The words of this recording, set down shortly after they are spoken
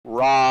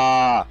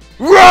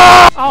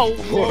Oh,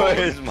 What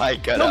is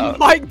Mike cut out?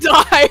 Mike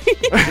died.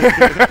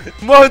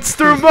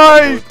 Monster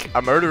Mike!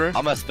 A murderer.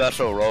 I'm a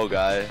special role,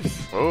 guys.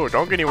 Oh,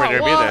 don't get anywhere near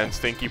me then,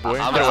 stinky boy.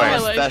 I'm Get away. a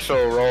special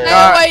role.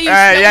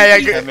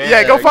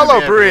 Yeah, go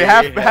follow Bree.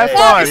 Have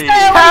fun. Stay away,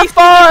 Have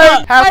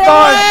fun. Have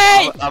fun.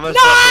 Hey! I'm a No!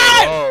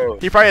 special role.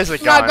 He probably has a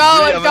No, gun.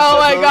 go away, go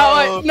away, go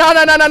away. No.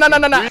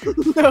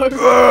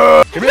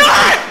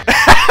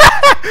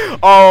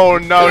 Oh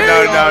no.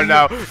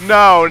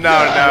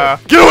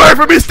 Get away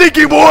from me,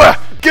 stinky boy!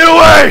 Get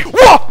away!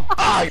 Whoa!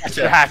 I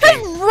gotcha. You're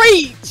hacking.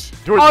 Reach!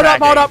 George Hold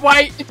hacking. up,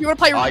 wait. If you want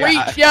to play yeah.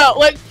 Reach, yeah,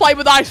 let's play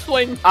with Ice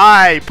Swing.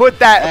 Aye, put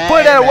it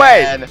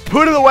away. man.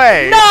 Put it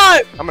away. No!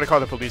 I'm gonna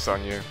call the police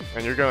on you,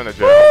 and you're going to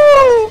jail.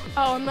 Woo!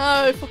 Oh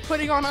no, for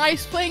putting on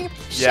Ice Swing.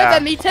 Yeah.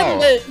 7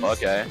 tenders. Oh,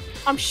 okay.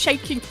 I'm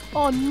shaking.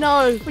 Oh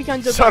no, we're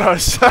going to Shut up,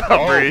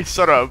 Oh. Bree.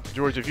 Shut up.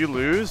 George, if you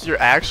lose, you're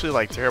actually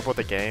like terrible at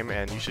the game,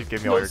 and you should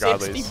give me all your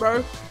 60, godlies.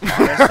 bro.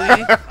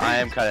 Honestly, I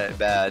am kind of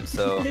bad.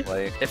 So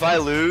like, if I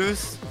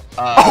lose,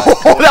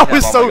 Oh, that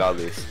was so.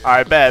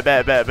 Alright, bet.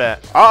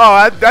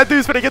 Uh-oh, that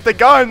dude's gonna get the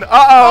gun. Uh-oh.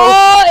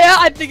 Oh yeah,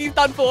 I think he's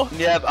done for.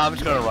 Yep, I'm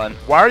just gonna run.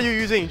 Why are you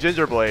using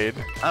ginger blade?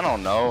 I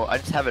don't know. I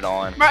just have it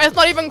on. Bro, it's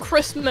not even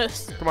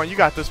Christmas. Come on, you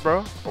got this,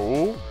 bro.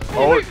 Oh,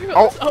 Oh,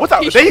 what the?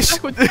 he They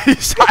shot backwards. he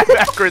shot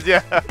backwards,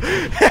 yeah.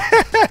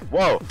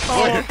 Whoa.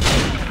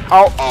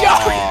 Oh,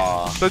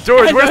 Aw. so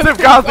George, where's the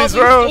godlies,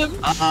 bro?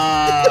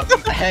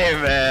 Hey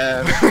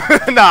man.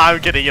 Nah, I'm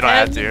kidding. You don't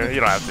have to. You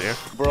don't have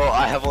to. Bro,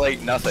 I have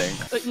like nothing.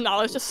 No,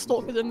 let's just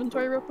stalk his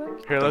inventory real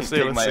quick. Here, let's see.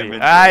 Take Let's my see.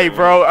 inventory. Hey,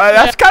 bro,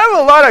 that's kind of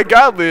a lot of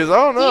godlies. I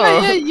don't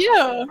know.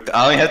 Yeah.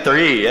 I only have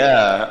 3.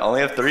 Yeah, I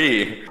only have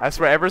 3. I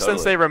swear, ever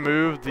since Totally. they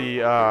removed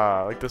the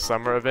like the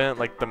summer event,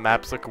 like the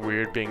maps look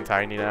weird being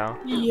tiny now.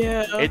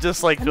 Yeah. It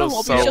just like I know feels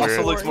what so we It just weird.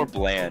 also looks more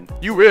bland.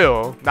 You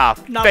will? Nah,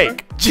 Nah,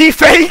 fake. G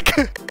fake.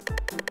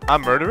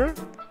 I'm murderer.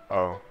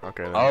 Oh,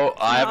 okay. Then. Oh,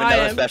 I have I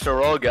another am. special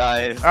role,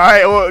 guys. All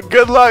right. Well,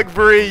 good luck,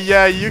 Bree.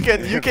 Yeah, you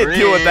can deal with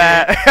Bree.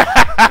 that.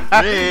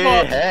 Bree,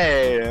 Fuck.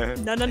 hey.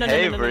 No.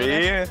 Hey,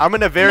 Bree. I'm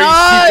in a very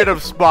No.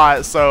 secretive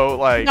spot, so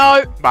like.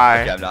 No.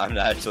 Bye. Okay, I'm not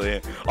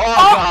actually. Oh,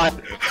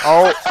 God.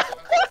 Oh,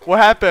 what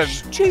happened?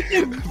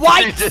 Stupid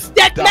white You just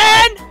stick died.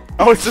 man.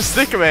 Oh, it's a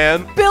stick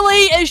man.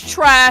 Billy is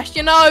trash.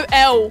 You know,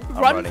 L.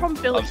 Run running. from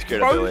Billy. I'm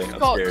scared of Billy. Bro's I'm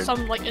got scared.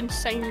 some like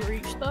insane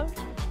reach though.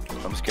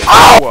 I'm scared.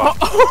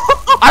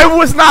 Oh! I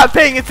was not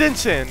paying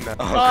attention. Oh,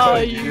 Oh,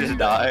 God, you- you just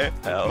die?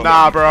 Hell.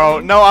 Nah, bro.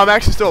 No, I'm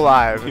actually still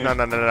alive. No. I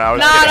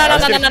was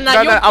kidding. No,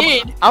 you're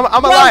dead. I'm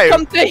Welcome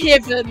alive. to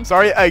heaven.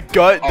 Sorry, a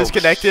gut Oh,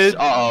 disconnected.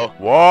 Uh-oh.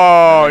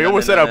 Whoa, you No,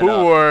 almost no, said no, a no, boo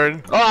no.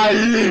 word.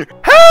 Oh,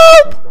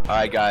 Help!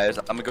 Alright, guys.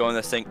 I'm gonna go in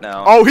the sink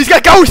now. Oh, he's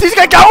got ghost. He's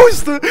got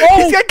ghost. Oh,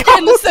 He's got get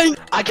in the ghost. sink.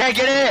 I can't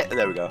get it!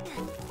 There we go.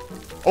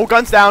 Oh,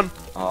 guns down.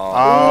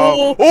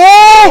 Oh. Oh,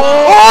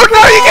 oh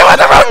no, you came at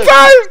the wrong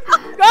time.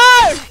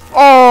 Go.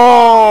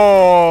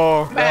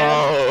 Oh.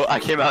 No, I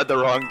came out at the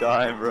wrong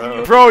time,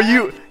 bro. Bro,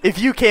 if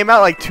you came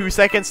out like 2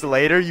 seconds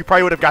later, you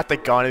probably would have got the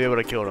gun and be able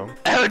to kill him.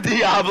 El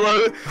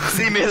Diablo,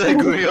 si me le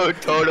guyo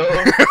todo.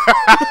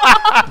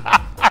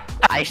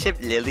 I ship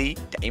Lily,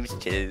 James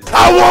Chillz.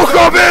 I woke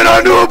up in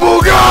a new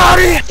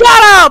Bugatti.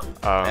 Shut up.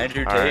 Oh,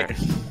 Andrew alright. Tate.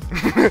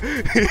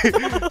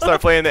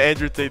 Start playing the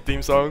Andrew Tate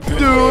theme song.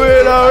 Do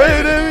it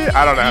already.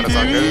 I don't know how to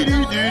song goes.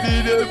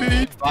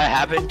 If I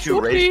happened to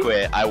rage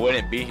quit, I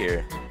wouldn't be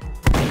here.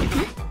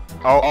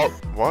 Oh,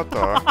 what the?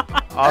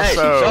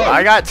 Also, so-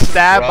 I got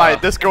stabbed by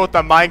Bruh. this girl with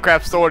the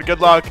Minecraft sword. Good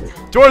luck.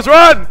 George,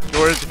 run!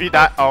 George, if you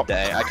die. Oh.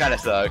 Dang, I kinda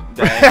suck.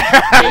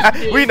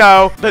 Dang. We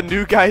know. The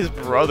new guy's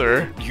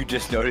brother. You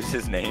just noticed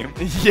his name?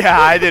 Yeah,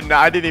 I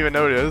didn't even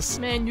notice.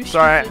 Man, you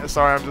Sorry, stupid.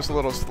 I'm just a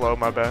little slow,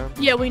 my bad.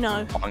 Yeah, we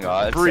know. Oh my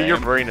god. Bree, your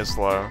same. brain is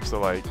slow, so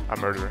like, I'm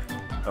murderer.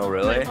 Oh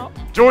really?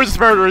 George is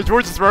murderer,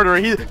 George is murderer,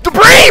 he's-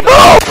 Bree,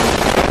 move!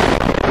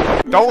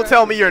 Don't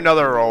tell me you're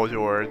another role,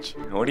 George.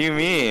 What do you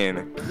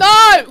mean?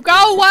 No,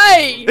 go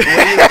away. What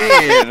do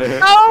you mean?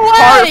 Go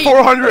Part away.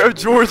 400 of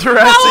George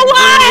harassing away!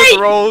 Bree with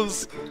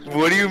rolls.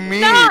 What do you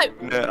mean? No.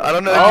 I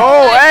don't know.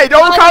 Oh, hey,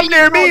 don't No, come you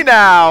near me don't.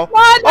 now.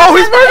 What? Oh,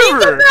 he's He's a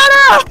murderer.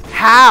 murderer.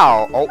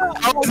 How? Oh,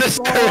 How is this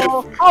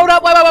Oh, hold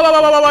up, wait,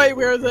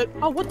 where is it?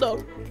 Oh, what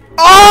the?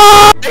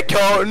 oh! Hey,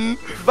 Colton.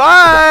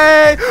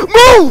 Bye!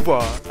 Move!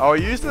 Oh,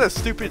 you're using that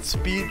stupid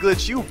speed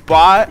glitch, you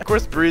bot. Of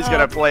course, Bree's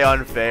gonna play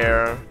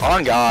unfair.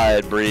 On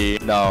God, Bree.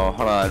 No,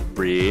 hold on,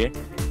 Bree.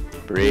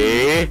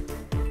 Bree.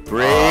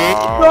 Bree.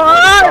 Oh, What?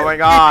 what's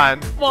going on?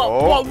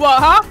 What,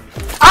 huh?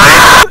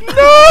 Ah!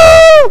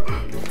 No!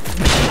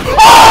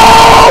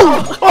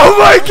 Oh! Oh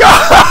my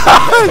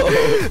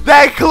god!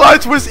 That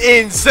clutch was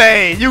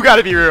insane. You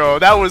gotta be real.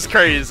 That was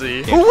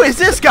crazy. Who is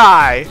this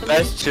guy?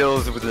 That's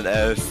Chillz with an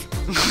S.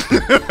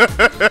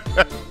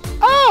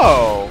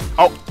 Oh.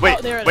 Oh, wait.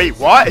 Oh, there it Wait, is.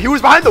 what? He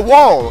was behind the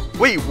wall.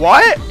 Wait,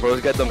 what?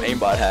 Bro's got them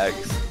aimbot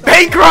hacks.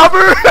 Bank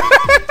robber!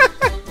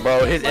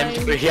 Bro, his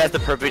inventory, he has the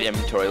perfect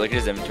inventory. Look at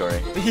his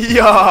inventory.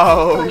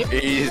 Yo.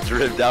 He's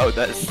dripped out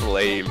that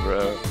slave,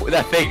 bro.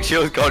 That fake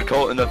Chillz called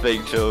Colton the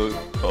fake Chillz.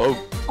 Oh.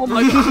 Oh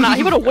my god, nah,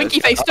 he got a winky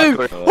face too.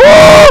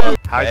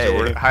 Hi, Hey.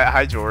 George.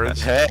 Hi,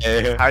 George.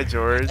 Hey. Hi,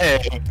 George.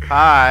 Hey.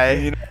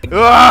 Hi.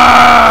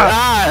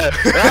 Ah!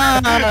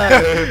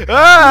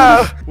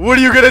 Ah! What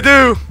are you gonna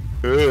do?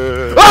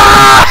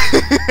 Ah!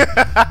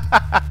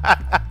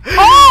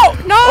 Oh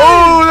no!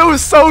 Oh, that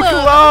was so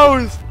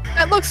close.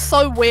 That looks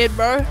so weird,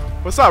 bro.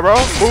 What's up, bro?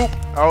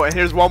 Boop. Oh, and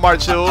here's Walmart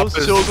Chillz.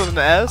 Chillz with an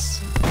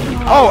S.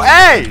 Oh,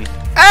 hey!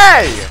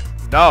 Hey!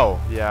 No.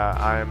 Yeah,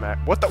 I'm at.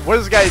 What is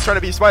this guy trying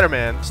to be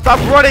Spider-Man? Stop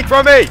running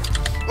from me!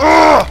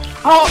 Ugh!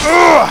 Oh,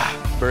 Ugh!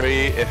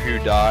 Free if you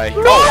die.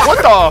 Oh,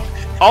 what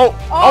the? Oh,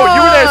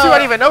 you were there too. I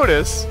didn't even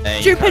notice. Dang,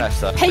 you stupid kinda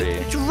suck, pink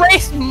Bree.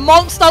 dress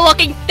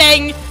monster-looking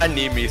thing. I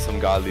need me some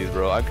godlies,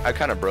 bro. I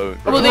kind of broke.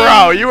 Well,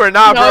 Bro, you were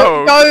not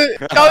No,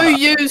 broke. go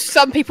use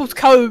some people's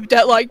code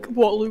at like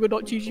what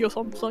Luga.gg or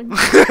something.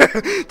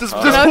 just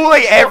pull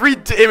like every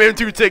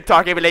MM2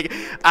 TikTok and be like,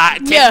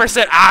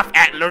 10% off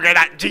at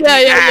Luga.gg.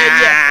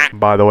 Yeah.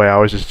 By the way, I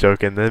was just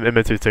joking. The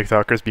MM2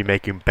 TikTokers be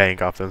making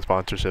bank off them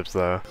sponsorships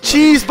though.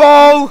 Cheese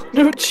ball!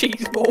 No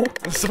cheese ball.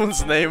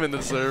 Someone's name in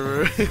the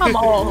server. Come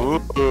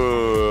on.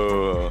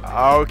 Ooh.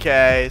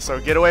 Okay, so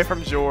get away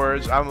from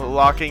George. I'm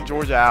locking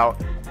George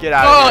out. Get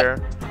out Oh. of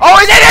here. Oh,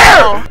 he's in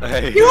here!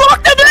 Hey. You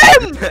locked him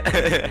in!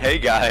 Hey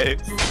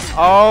guys.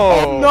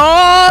 Oh.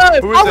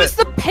 No! Who is Oh, it? it's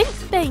the pink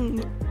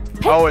thing.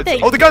 Pink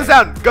thing. Oh, the gun's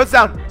down. Gun's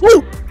down.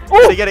 Ooh!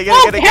 Ooh! Get it.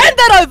 Hand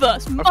that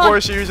over! Of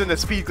course, you're using the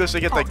speed glitch to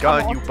get the Oh,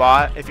 gun come you on.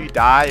 bought. If you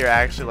die, you're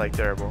actually like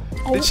terrible.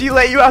 Oh. Did she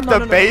let you out No, the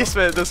no, no.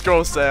 basement? This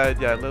girl said.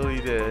 Yeah,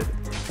 Lily did.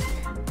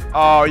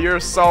 Oh, you're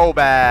so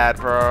bad,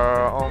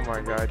 bro. Oh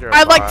my god, you're a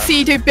I'd like bot. to see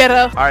you do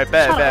better. Alright,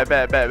 bet. Shut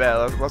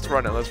up. Let's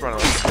run it.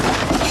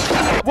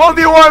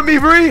 1v1 me,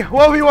 Bree.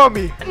 1v1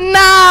 me.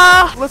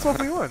 Nah! Let's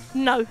 1v1.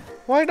 No.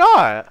 Why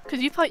not?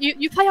 Because you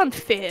play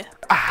unfair.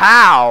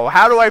 How?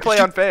 How do I play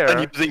unfair?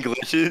 I'm using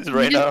glitches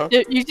right you now.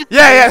 Just, you just,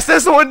 Yes,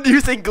 that's the one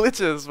using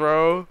glitches,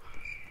 bro.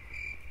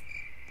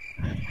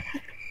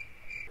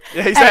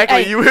 Yeah,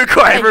 exactly. hey, you were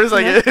quiet for a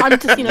second. I'm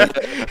just,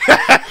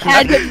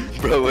 hand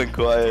it. Bro went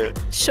quiet.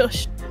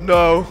 Shush.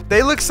 No,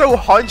 they look so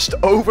hunched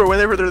over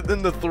whenever they're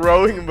in the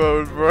throwing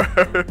mode, bro.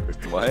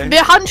 What?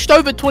 They're hunched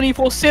over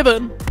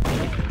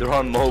 24/7. They're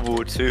on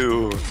mobile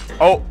too.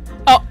 Oh,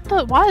 Oh,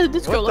 why did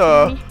this girl what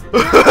look at me?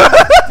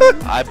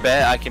 the? I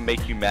bet I can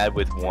make you mad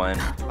with one.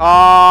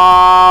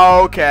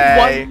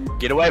 Okay.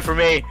 Get away from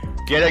me!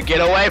 Get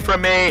away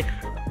from me!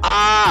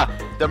 Ah!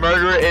 The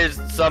murderer is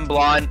some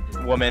blonde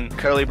woman,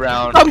 curly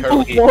brown, Some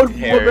curly blonde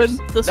hairs.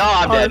 woman. This No,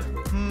 I'm dead.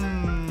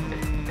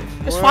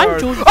 It's Where fine, are-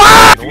 George.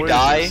 Ah! If you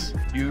die,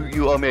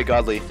 you owe me a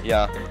godly.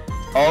 Yeah.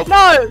 Oh.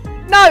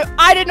 No,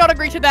 I did not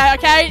agree to that.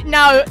 Okay,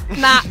 no,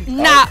 nah.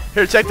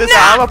 Here, check this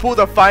out. I'm gonna pull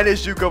the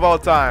finest juke of all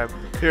time.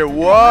 Here,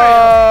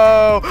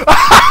 whoa.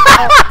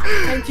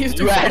 Thank you.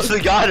 You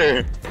actually got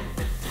her.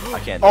 I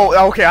can't.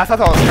 Oh, okay. I thought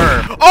that was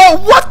her. Oh,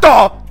 what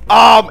the?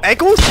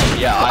 Ankles?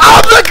 Yeah.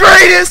 I'm the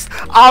greatest.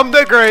 I'm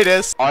the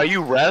greatest. Are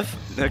you ref?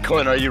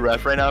 Colin, are you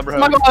ref right now, bro? Oh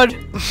my god.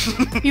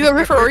 You a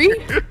referee?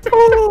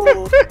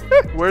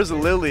 Where's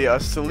Lily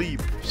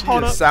asleep? She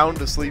Hold is up.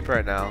 sound asleep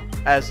right now.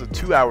 As of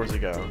 2 hours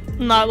ago.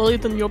 Nah,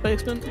 Lily's in your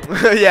basement.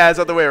 Yeah, it's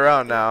the other way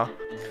around now.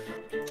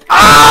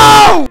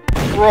 Oh!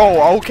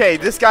 Bro, okay,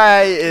 this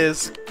guy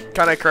is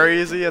kind of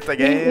crazy at the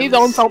game. He's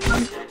on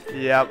something.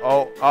 Yep.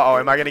 Oh, uh-oh.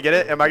 Am I gonna get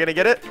it? Am I gonna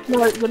get it?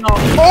 No, you're not.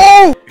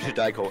 Oh! You should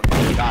die, Colin.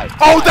 Die.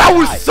 Oh, that Die,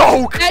 was die.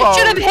 so That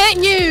should have close. hit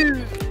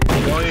you.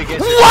 Going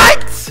against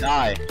What? it.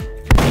 Die.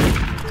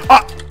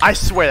 I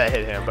swear that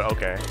hit him, but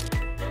okay.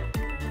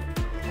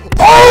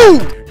 Oh!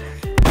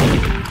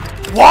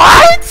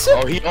 What?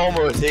 Oh, he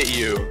almost hit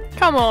you.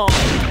 Come on.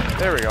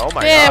 There we go. Oh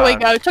my There god. we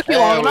go. Took you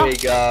long There we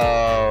enough.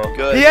 go.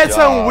 Good He had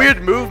some job.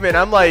 weird movement.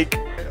 I'm like,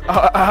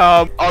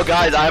 Oh,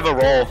 guys, I have a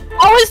roll.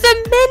 Oh, it's the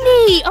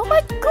mini. Oh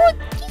my god.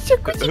 He's a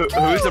good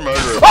Who's the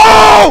murderer?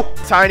 oh!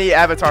 Tiny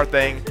avatar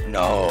thing.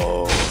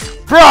 No.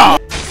 Bro!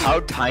 How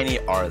tiny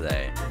are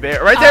they?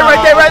 Right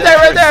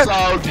there. They're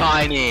so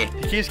tiny.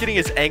 He keeps getting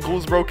his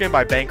ankles broken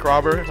by bank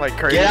robber like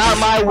crazy. Get out of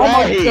my Oh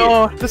my way.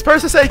 god. This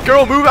person said,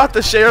 girl, move out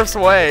the sheriff's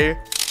way.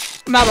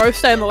 Mamo,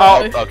 stay in the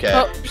Oh, way. okay.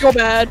 Oh, you're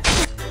bad.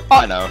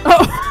 I know.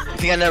 Oh. You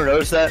think I never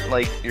noticed that?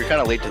 Like, you're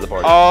kind of late to the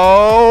party.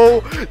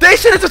 Oh, they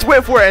should have just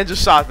went for it and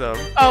just shot them.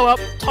 Oh, up.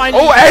 Tiny.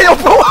 Oh, hey,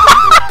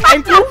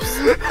 Ankles?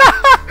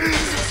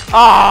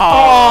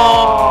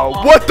 oh,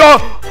 Oh. what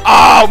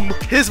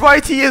the? His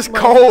white tea is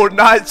cold,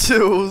 not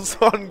Chillz.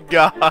 On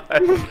God.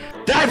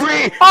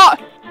 Debris! Oh,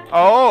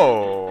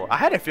 Oh, I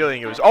had a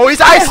feeling it was. Oh, he's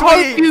I ice hope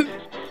swing. you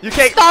You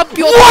can't. stub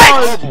your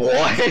What? toe.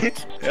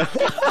 What?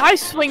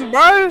 Ice swing,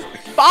 bro.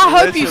 But I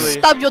hope you Literally.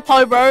 stub your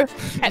toe, bro.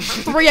 At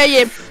 3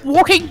 a.m.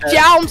 Walking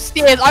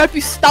downstairs, I hope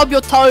you stub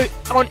your toe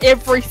on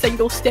every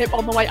single step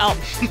on the way up.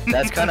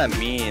 That's kind of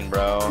mean,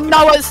 bro.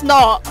 No, it's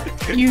not.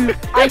 You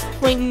ice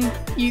swing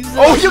user.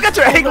 Oh, you got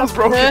your ankles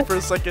broken for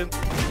a second.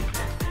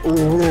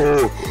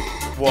 Ooh.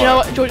 What? You know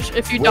what, George?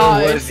 If you Where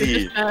die, was it's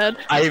he? just bad.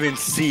 I even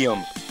see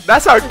him.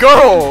 That's our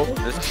girl.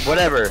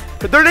 Whatever.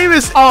 Their name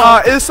is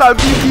Oh.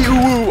 Isamiki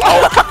Uwu.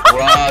 Oh.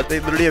 Bruh, They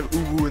literally have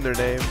Uwu in their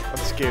name. I'm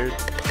scared.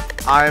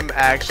 I'm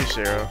actually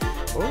Cheryl.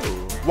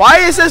 Ooh. Why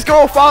is this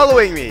girl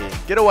following me?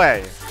 Get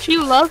away. She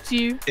loves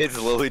you. It's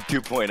Lily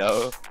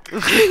 2.0.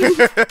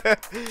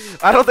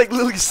 I don't think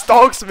Lily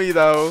stalks me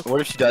though.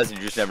 What if she does and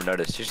you just never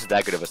notice? She's just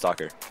that good of a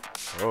stalker.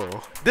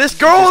 Oh. This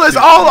girl is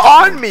all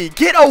on me.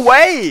 Get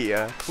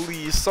away.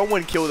 Please,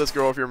 someone kill this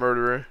girl if you're a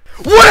murderer.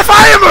 What if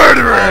I am a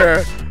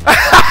murderer?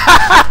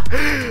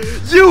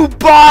 You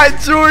bot,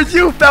 George.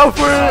 You fell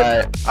for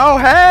it. Oh,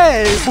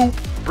 hey. Boop.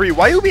 Bree,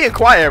 why you being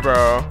quiet,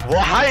 bro? Well,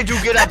 how did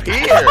you get up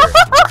here?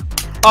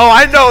 Oh,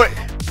 I know it.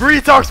 Bree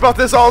talks about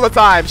this all the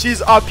time.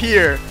 She's up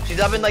here. She's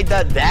up in like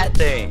that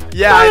thing.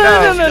 Yeah, I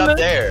know. She's up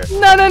there.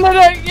 No.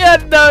 Yeah,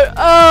 no.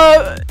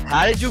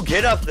 How did you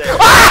get up there?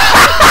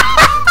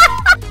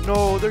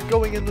 No, they're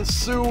going in the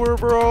sewer,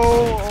 bro.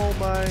 Oh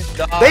my.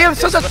 God, they have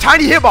such a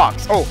tiny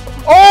hitbox.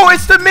 Oh,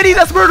 it's the mini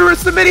that's murder.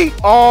 It's the mini.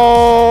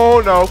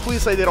 Oh no,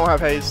 please say they don't have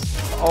haste.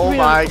 Oh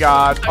my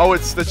god. Oh,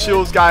 it's the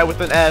Chillz guy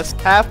with an S.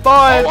 Have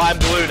fun. Oh, I'm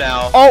blue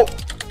now. Oh,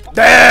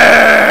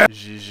 damn.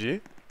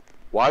 GG.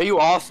 Why are you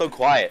all so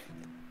quiet?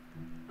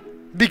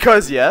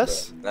 Because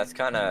yes. That's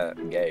kind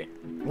of gay.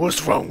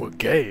 What's wrong with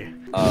gay?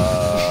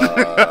 What's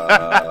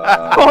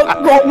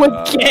wrong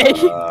with gay?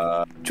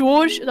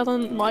 George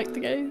doesn't like the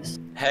gays.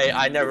 Hey,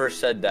 I never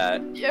said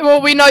that. Yeah,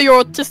 well, we know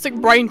your autistic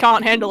brain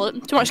can't handle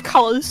it. Too much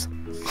colors.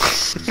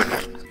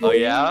 Oh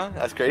yeah?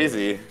 That's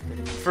crazy.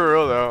 For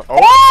real though.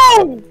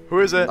 Oh! Who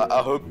is it?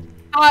 I hope.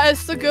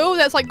 It's the girl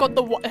that's like got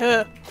the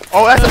hair.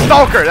 Oh, that's a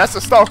stalker. That's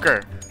a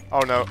stalker.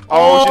 Oh no.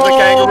 Oh, she's a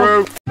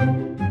kangaroo.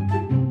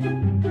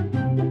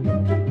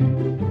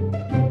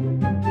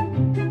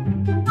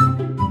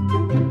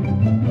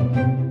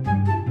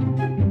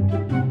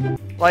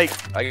 Like,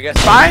 I guess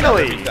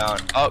finally!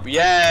 Oh,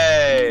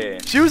 yay!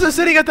 She was just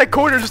sitting at that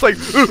corner just like,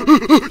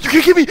 you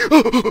can't get me!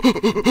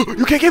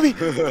 You can't get me!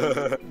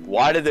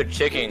 Why did the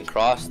chicken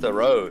cross the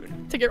road?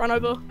 To get run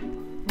over. Go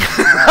to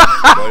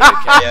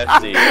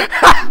KFC.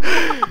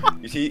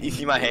 You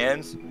see my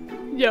hands?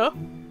 Yeah.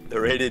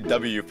 They're rated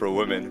W for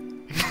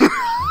women.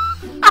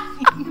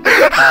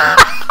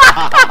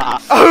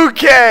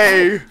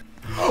 Okay!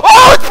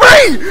 Oh, it's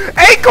free!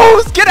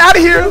 Ankles! Get out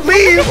of here!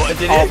 Leave!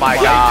 Oh Oh my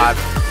god.